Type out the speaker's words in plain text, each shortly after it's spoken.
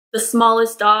The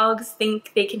smallest dogs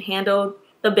think they can handle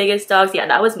the biggest dogs. Yeah,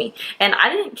 that was me. And I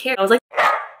didn't care. I was like,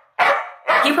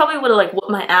 he probably would have like whooped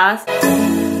my ass.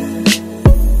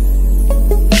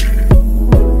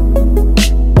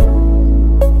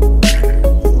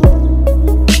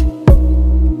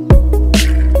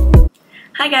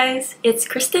 Hi guys, it's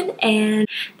Kristen and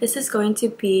this is going to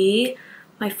be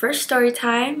my first story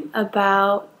time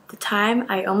about the time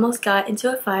I almost got into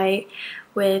a fight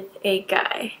with a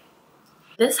guy.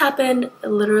 This happened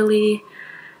literally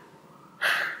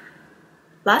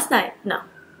last night. No,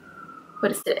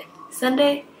 what is today?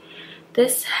 Sunday?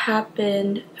 This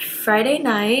happened Friday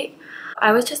night.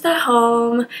 I was just at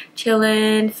home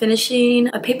chilling,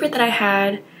 finishing a paper that I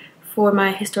had for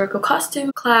my historical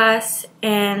costume class,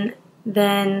 and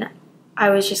then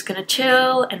I was just gonna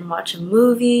chill and watch a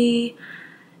movie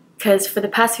because for the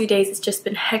past few days it's just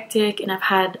been hectic and I've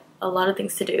had a lot of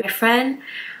things to do. My friend,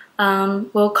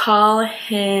 we'll call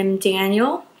him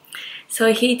Daniel.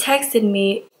 So he texted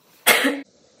me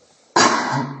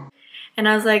and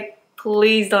I was like,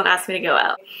 please don't ask me to go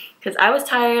out because I was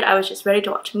tired. I was just ready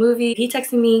to watch a movie. He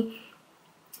texted me,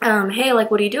 hey, like,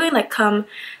 what are you doing? Like, come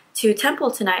to Temple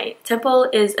tonight.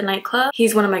 Temple is a nightclub.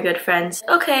 He's one of my good friends.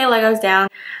 Okay, like, I was down.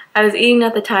 I was eating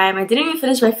at the time. I didn't even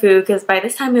finish my food because by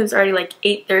this time it was already like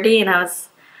 8:30 and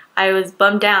I was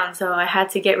bummed down, so I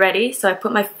had to get ready. So I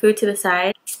put my food to the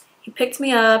side. He picked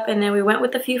me up and then we went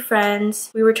with a few friends.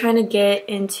 We were trying to get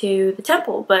into the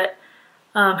temple, but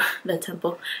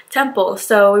temple.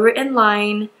 So we were in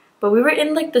line, but we were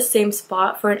in like the same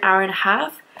spot for an hour and a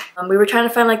half. We were trying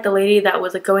to find like the lady that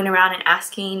was like going around and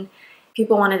asking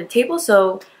people wanted a table.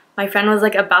 So my friend was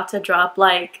like about to drop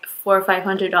like $400 or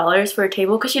 $500 for a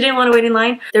table because she didn't want to wait in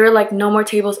line. There were like no more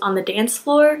tables on the dance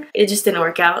floor. It just didn't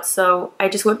work out. So I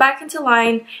just went back into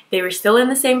line. They were still in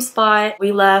the same spot.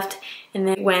 We left and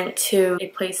then went to a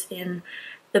place in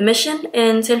the Mission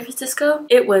in San Francisco.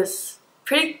 It was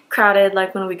pretty crowded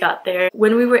like when we got there.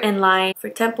 When we were in line for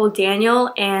Temple,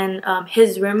 Daniel and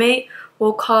his roommate,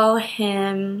 we'll call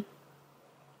him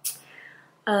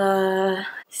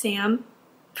Sam.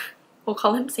 We'll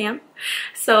call him Sam.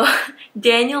 So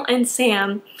Daniel and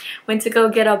Sam went to go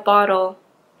get a bottle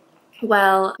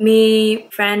while me,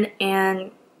 friend,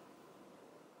 and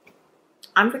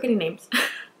I'm forgetting names.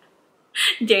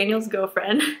 Daniel's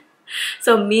girlfriend.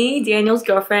 So me, Daniel's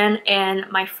girlfriend, and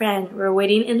my friend were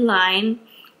waiting in line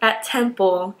at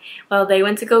Temple while they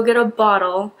went to go get a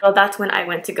bottle. Well, that's when I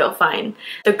went to go find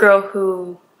the girl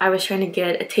who I was trying to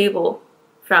get a table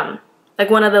from. Like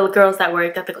one of the girls that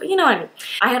worked at the, you know what I mean.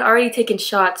 I had already taken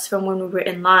shots from when we were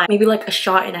in line, maybe like a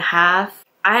shot and a half.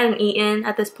 I hadn't eaten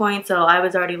at this point, so I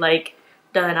was already like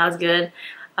done. I was good.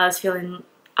 I was feeling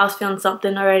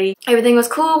something already. Everything was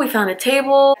cool. We found a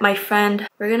table. My friend,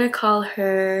 we're gonna call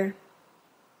her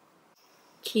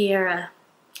Kiera.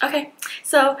 Okay,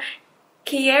 so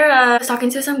Kiera was talking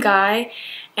to some guy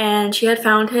and she had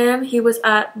found him. He was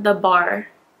at the bar.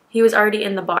 He was already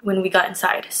in the bar when we got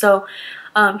inside. So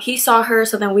he saw her,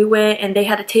 so then we went and they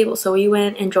had a table, so we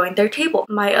went and joined their table.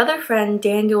 My other friend,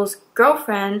 Daniel's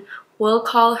girlfriend, we'll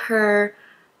call her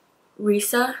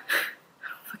Risa.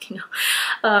 Fucking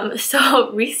no.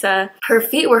 So Risa, her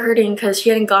feet were hurting because she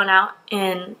hadn't gone out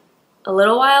in a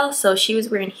little while, so she was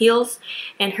wearing heels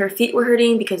and her feet were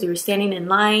hurting because we were standing in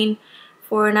line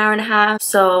for an hour and a half.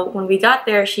 So when we got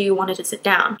there, she wanted to sit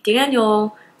down.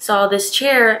 Daniel saw this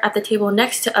chair at the table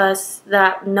next to us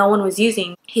that no one was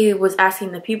using. He was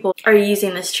asking the people, are you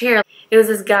using this chair? It was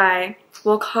this guy,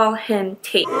 we'll call him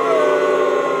Tate.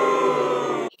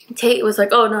 Tate was like,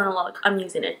 oh no, look, I'm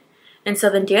using it. And so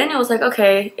then Daniel was like,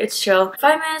 okay, it's chill.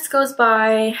 5 minutes goes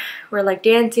by, we're like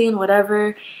dancing,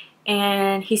 whatever,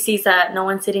 and he sees that no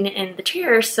one's sitting in the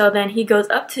chair. So then he goes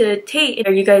up to Tate,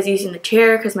 are you guys using the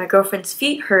chair? Because my girlfriend's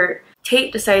feet hurt.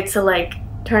 Tate decides to like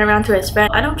turn around to his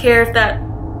friend. I don't care if that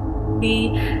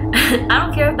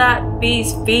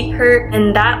B's feet hurt,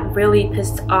 and that really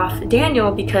pissed off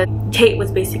Daniel because Tate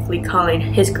was basically calling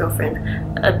his girlfriend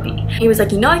a B. He was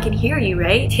like, you know I can hear you,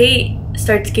 right? Tate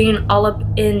starts getting all up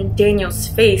in Daniel's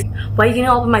face. Why are you getting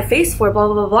all up in my face for? Blah,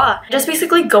 blah, blah, blah. Just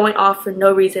basically going off for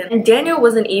no reason. And Daniel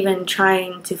wasn't even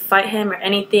trying to fight him or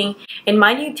anything. And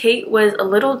mind you, Tate was a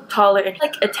little taller and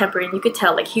like a temper, and you could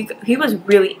tell like he was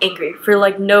really angry for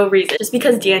like no reason. Just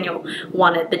because Daniel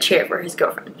wanted the chair for his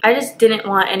girlfriend. I just didn't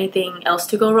want anything else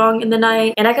to go wrong in the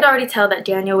night. And I could already tell that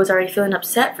Daniel was already feeling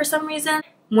upset for some reason.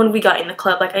 When we got in the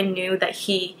club, like I knew that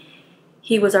he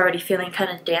was already feeling kind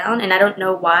of down, and I don't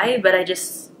know why, but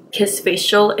his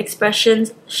facial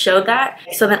expressions showed that.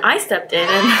 So then I stepped in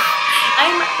and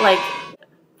I'm like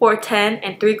 4'10"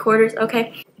 and 3/4,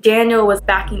 okay? Daniel was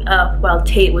backing up while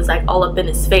Tate was like all up in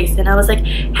his face, and I was like,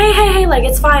 hey, like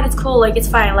it's fine, it's cool, like it's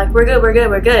fine, like we're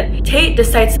good. Tate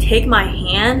decides to take my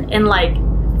hand and like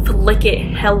flick it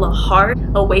hella hard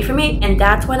away from me, and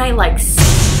that's when I like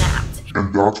snapped. And I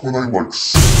was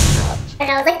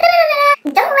like,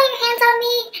 don't lay your hands on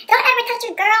me, don't ever touch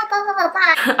a girl, blah blah blah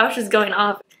blah. I was just going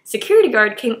off. Security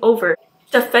guard came over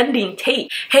defending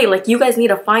Tate. Hey, like you guys need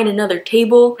to find another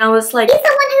table. And I was like, he's the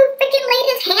one who freaking laid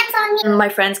his hands on me. And my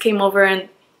friends came over and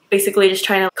basically just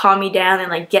trying to calm me down and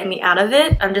like get me out of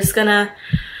it. I'm just gonna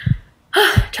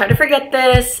try to forget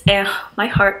this, and my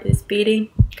heart is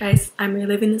beating. Guys, I'm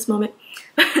reliving this moment.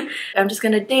 I'm just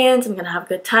gonna dance, I'm gonna have a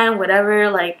good time, whatever,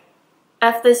 like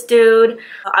F this dude.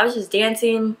 I was just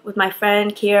dancing with my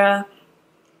friend Kira,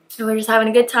 and we're just having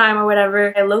a good time or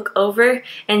whatever. I look over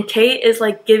and Tate is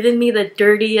like giving me the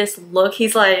dirtiest look.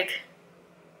 He's like,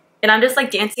 and I'm just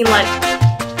like dancing like,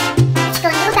 what you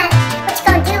gonna do about it? What you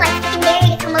gonna do? Like freaking dare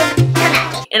you to come over, come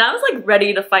at me. And I was like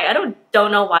ready to fight. I don't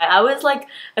know why. I was like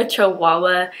a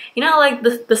chihuahua. You know, like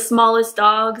the smallest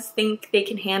dogs think they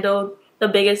can handle the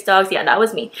biggest dogs. Yeah, that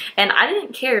was me. And I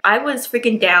didn't care. I was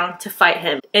freaking down to fight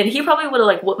him. And he probably would have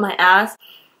like whooped my ass.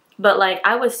 But like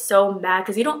I was so mad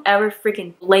because you don't ever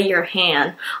freaking lay your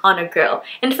hand on a girl.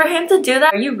 And for him to do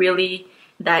that, are you really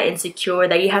that insecure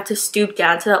that you have to stoop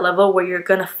down to that level where you're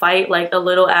gonna fight like a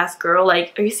little ass girl?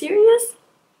 Like, are you serious?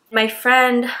 My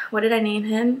friend, what did I name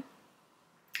him?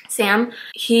 Sam.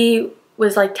 He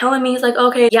was like telling me, he's like,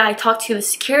 okay, yeah, I talked to the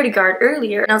security guard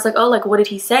earlier. And I was like, oh, like what did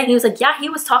he say? And he was like, yeah, he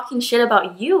was talking shit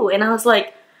about you. And I was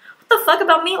like, the fuck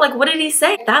about me? Like, what did he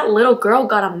say? That little girl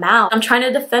got a mouth. I'm trying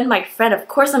to defend my friend. Of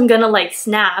course I'm gonna like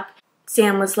snap.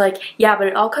 Sam was like, yeah, but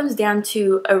it all comes down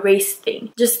to a race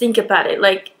thing. Just think about it.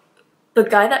 Like, the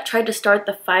guy that tried to start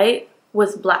the fight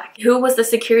was black. Who was the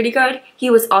security guard? He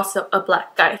was also a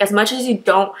black guy. As much as you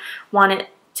don't want it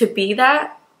to be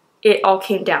that, it all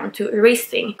came down to a race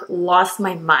thing. Lost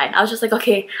my mind. I was just like,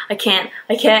 okay, I can't.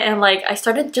 And like, I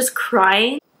started just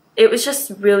crying. It was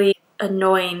just really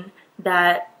annoying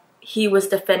that he was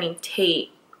defending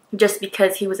Tate just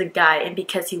because he was a guy and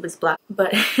because he was black.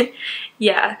 But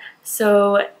yeah,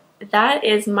 so that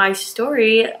is my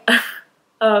story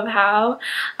of how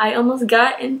I almost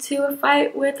got into a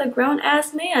fight with a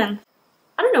grown-ass man.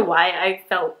 I don't know why I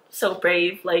felt so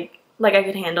brave, like I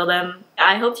could handle them.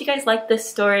 I hope you guys liked this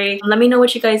story. Let me know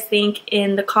what you guys think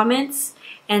in the comments,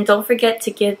 and don't forget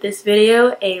to give this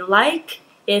video a like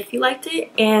if you liked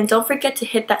it, and don't forget to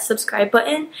hit that subscribe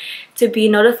button to be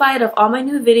notified of all my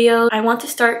new videos. I want to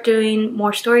start doing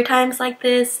more story times like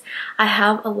this. I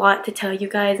have a lot to tell you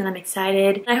guys and I'm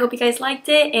excited. I hope you guys liked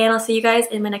it, and I'll see you guys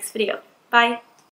in my next video. Bye!